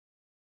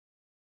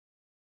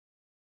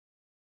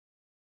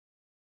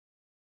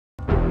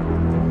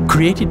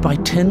Created by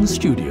 10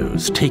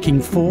 studios,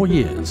 taking 4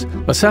 years,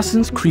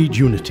 Assassin's Creed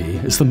Unity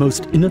is the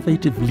most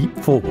innovative leap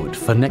forward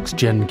for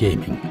next-gen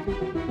gaming.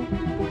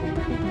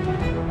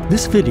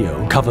 This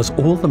video covers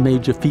all the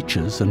major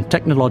features and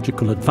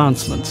technological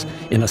advancements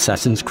in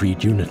Assassin's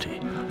Creed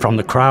Unity, from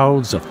the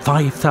crowds of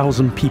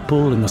 5,000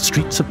 people in the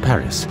streets of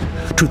Paris,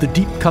 to the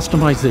deep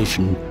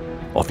customization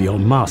of your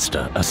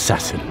master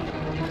assassin,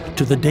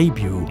 to the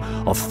debut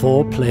of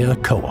 4-player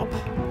co-op.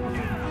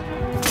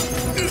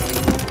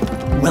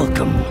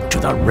 Welcome to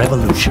the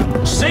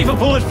revolution. Save a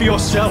bullet for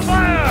yourself!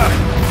 Fire!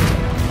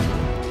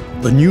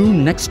 The new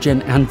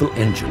next-gen Anvil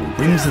engine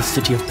brings the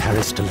city of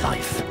Paris to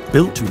life.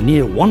 Built to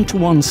near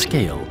one-to-one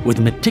scale with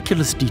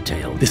meticulous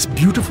detail, this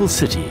beautiful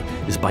city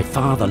is by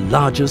far the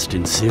largest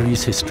in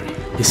series history.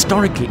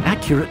 Historically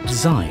accurate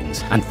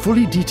designs and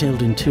fully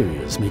detailed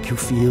interiors make you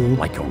feel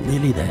like you're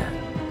really there.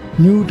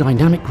 New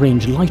dynamic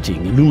range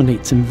lighting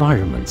illuminates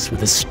environments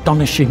with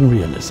astonishing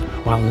realism,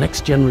 while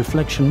next-gen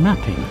reflection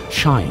mapping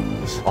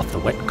shines off the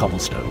wet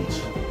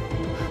cobblestones.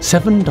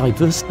 7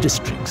 diverse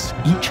districts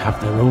each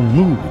have their own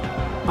mood,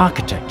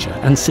 architecture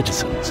and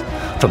citizens,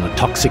 from the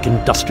toxic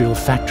industrial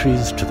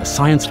factories to the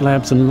science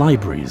labs and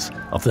libraries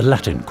of the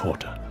Latin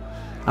Quarter.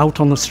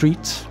 Out on the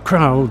streets,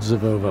 crowds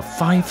of over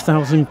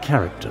 5,000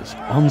 characters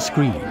on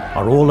screen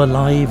are all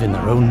alive in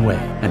their own way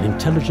and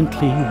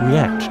intelligently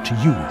react to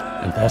you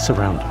and their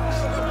surroundings.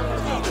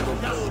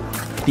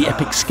 The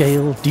epic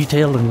scale,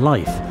 detail and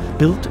life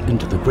built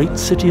into the great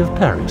city of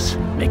Paris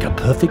make a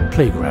perfect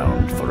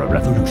playground for a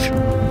revolution.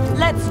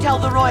 Let's tell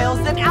the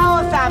royals that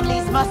our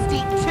families must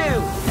eat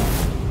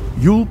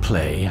too. You'll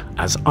play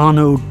as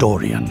Arno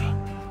Dorian,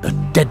 the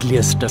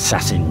deadliest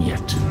assassin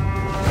yet.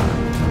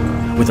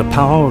 With the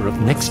power of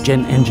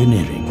next-gen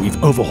engineering,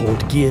 we've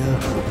overhauled gear,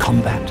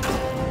 combat,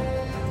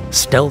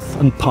 stealth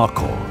and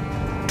parkour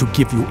to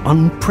give you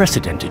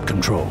unprecedented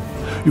control.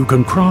 You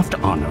can craft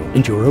Arno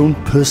into your own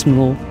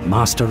personal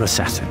master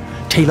assassin,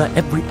 tailor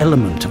every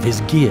element of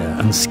his gear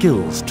and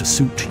skills to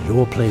suit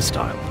your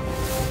playstyle.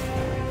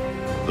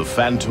 The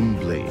Phantom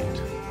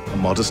Blade, a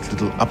modest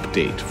little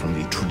update from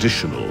the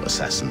traditional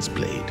Assassin's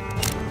Blade.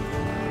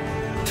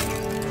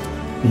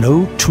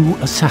 No 2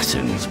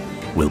 assassins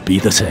will be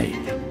the same.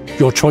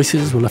 Your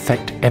choices will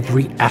affect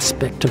every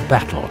aspect of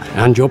battle,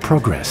 and your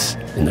progress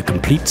in the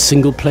complete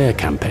single-player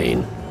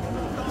campaign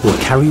will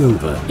carry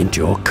over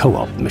into your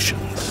co-op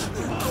missions.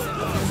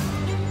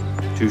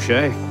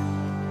 Touché.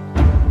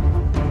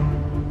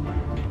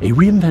 A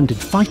reinvented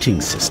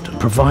fighting system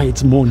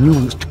provides more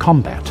nuanced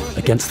combat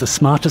against the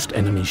smartest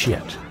enemies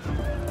yet.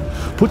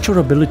 Put your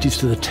abilities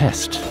to the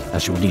test,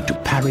 as you'll need to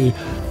parry,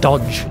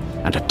 dodge,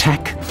 and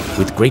attack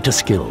with greater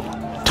skill,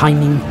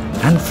 timing,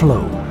 and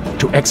flow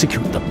to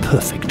execute the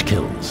perfect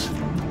kills.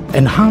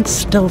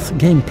 Enhanced stealth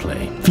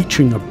gameplay,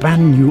 featuring a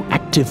brand new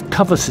active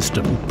cover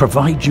system,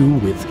 provide you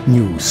with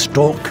new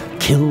stalk,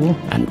 kill,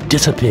 and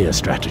disappear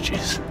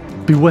strategies.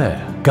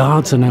 Beware,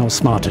 guards are now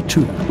smarter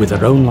too, with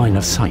their own line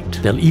of sight.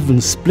 They'll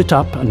even split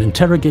up and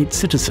interrogate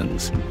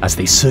citizens as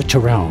they search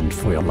around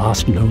for your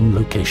last known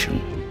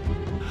location.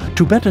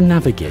 To better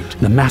navigate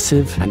the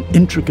massive and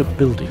intricate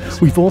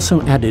buildings, we've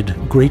also added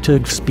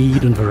greater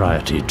speed and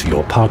variety to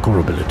your parkour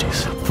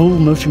abilities. Full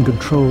motion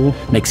control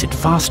makes it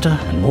faster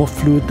and more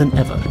fluid than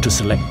ever to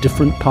select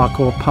different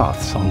parkour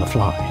paths on the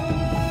fly.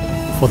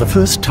 For the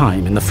first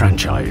time in the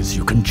franchise,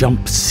 you can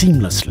jump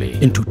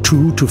seamlessly into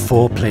 2 to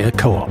 4-player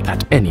co-op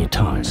at any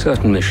time.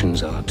 Certain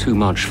missions are too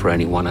much for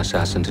any one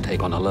assassin to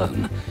take on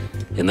alone.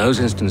 In those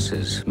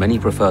instances, many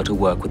prefer to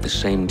work with the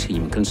same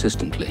team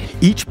consistently.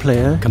 Each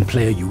player can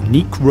play a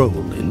unique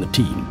role in the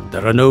team.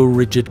 There are no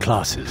rigid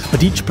classes,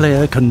 but each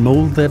player can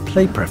mold their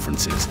play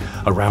preferences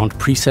around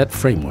preset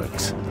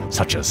frameworks,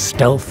 such as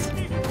stealth,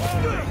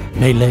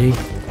 melee,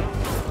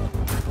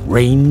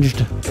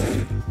 ranged,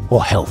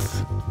 or health.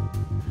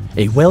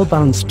 A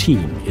well-balanced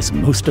team is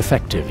most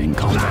effective in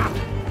combat.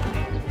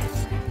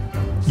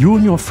 You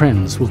and your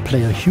friends will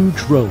play a huge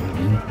role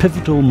in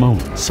pivotal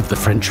moments of the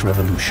French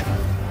Revolution.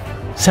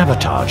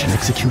 Sabotage an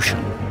execution,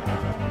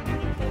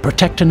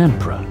 protect an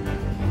emperor,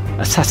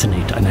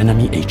 assassinate an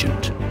enemy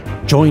agent,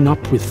 join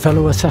up with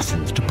fellow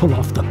assassins to pull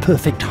off the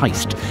perfect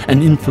heist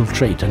and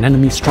infiltrate an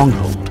enemy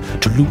stronghold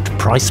to loot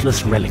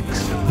priceless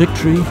relics.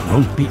 Victory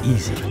won't be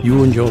easy.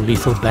 You and your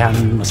lethal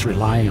band must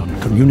rely on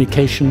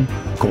communication,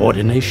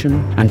 coordination,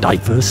 and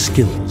diverse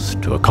skills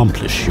to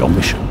accomplish your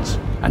missions,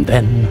 and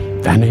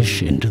then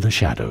vanish into the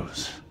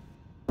shadows.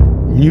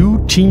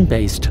 New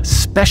team-based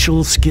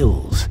special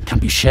skills can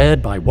be shared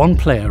by one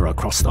player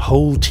across the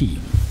whole team.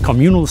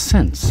 Communal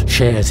Sense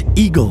shares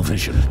Eagle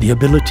Vision, the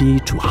ability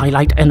to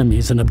highlight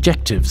enemies and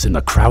objectives in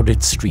the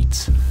crowded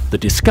streets. The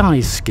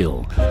Disguise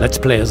skill lets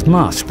players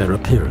mask their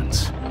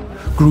appearance.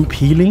 Group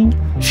Healing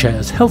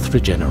shares health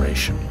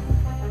regeneration.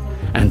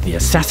 And the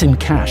Assassin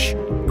Cache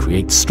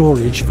creates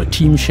storage for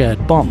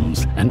team-shared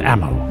bombs and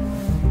ammo.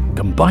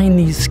 Combine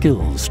these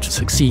skills to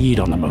succeed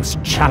on the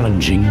most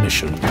challenging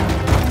mission.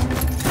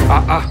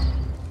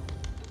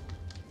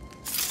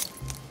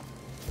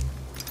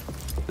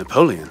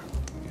 Napoleon,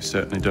 You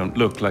certainly don't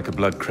look like a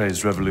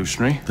blood-crazed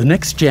revolutionary. The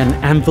next-gen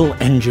Anvil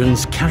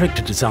engines,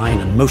 character design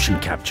and motion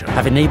capture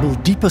have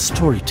enabled deeper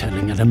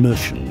storytelling and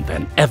immersion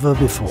than ever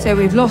before. So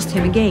we've lost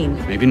him again.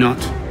 Maybe not.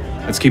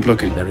 Let's keep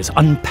looking. There is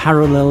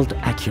unparalleled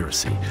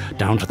accuracy,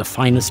 down to the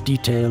finest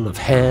detail of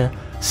hair,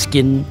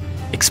 skin,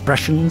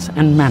 expressions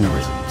and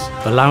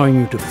mannerisms, allowing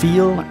you to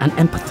feel and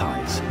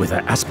empathize with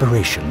their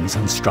aspirations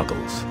and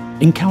struggles.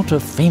 Encounter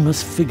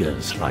famous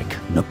figures like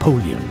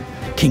Napoleon,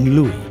 King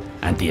Louis,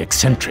 and the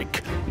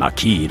eccentric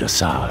Marquis de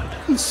Sade.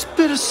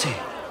 Conspiracy,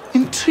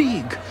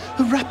 intrigue,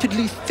 a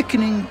rapidly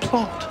thickening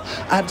plot.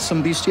 Add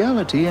some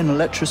bestiality and a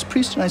lecherous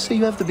priest, and I say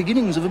you have the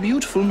beginnings of a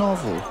beautiful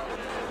novel.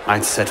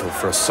 I'd settle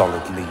for a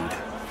solid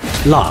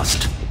lead.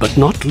 Last, but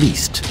not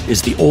least,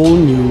 is the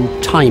all-new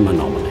time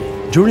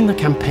anomaly. During the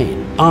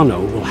campaign,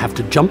 Arno will have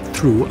to jump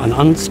through an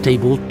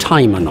unstable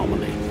time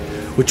anomaly,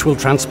 which will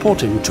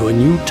transport him to a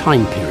new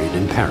time period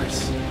in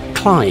Paris.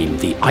 Climb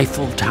the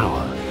Eiffel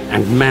Tower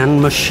and man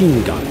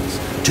machine guns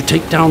to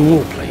take down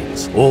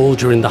warplanes, all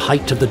during the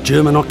height of the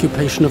German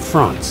occupation of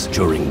France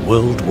during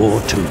World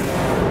War II.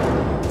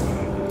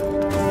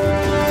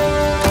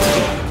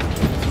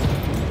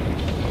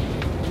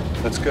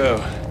 Let's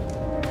go.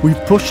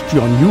 We've pushed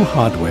your new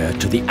hardware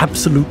to the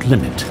absolute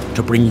limit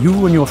to bring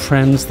you and your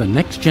friends the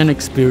next-gen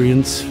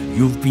experience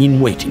you've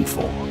been waiting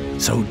for.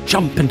 So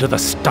jump into the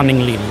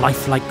stunningly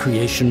lifelike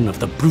creation of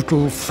the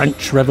brutal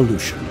French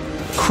Revolution.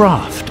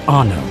 Craft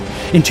Arno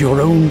into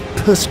your own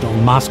personal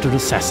master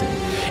assassin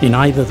in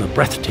either the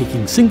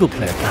breathtaking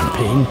single-player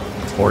campaign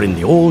or in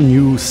the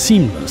all-new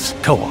seamless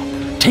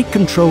co-op. Take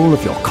control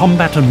of your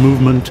combat and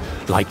movement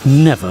like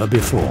never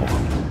before,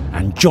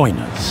 and join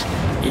us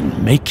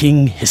in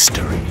making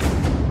history.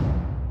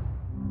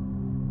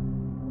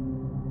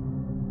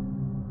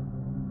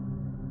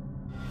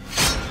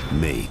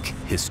 Make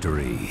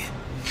history.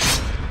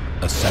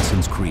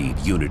 Assassin's Creed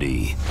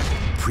Unity.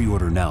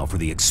 Pre-order now for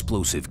the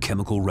explosive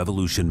Chemical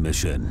Revolution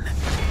mission.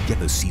 Get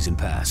the Season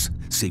Pass.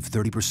 Save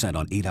 30%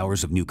 on 8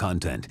 hours of new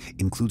content.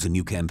 Includes a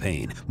new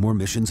campaign, more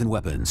missions and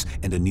weapons,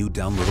 and a new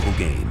downloadable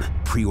game.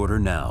 Pre-order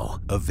now.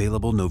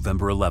 Available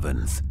November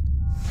 11th.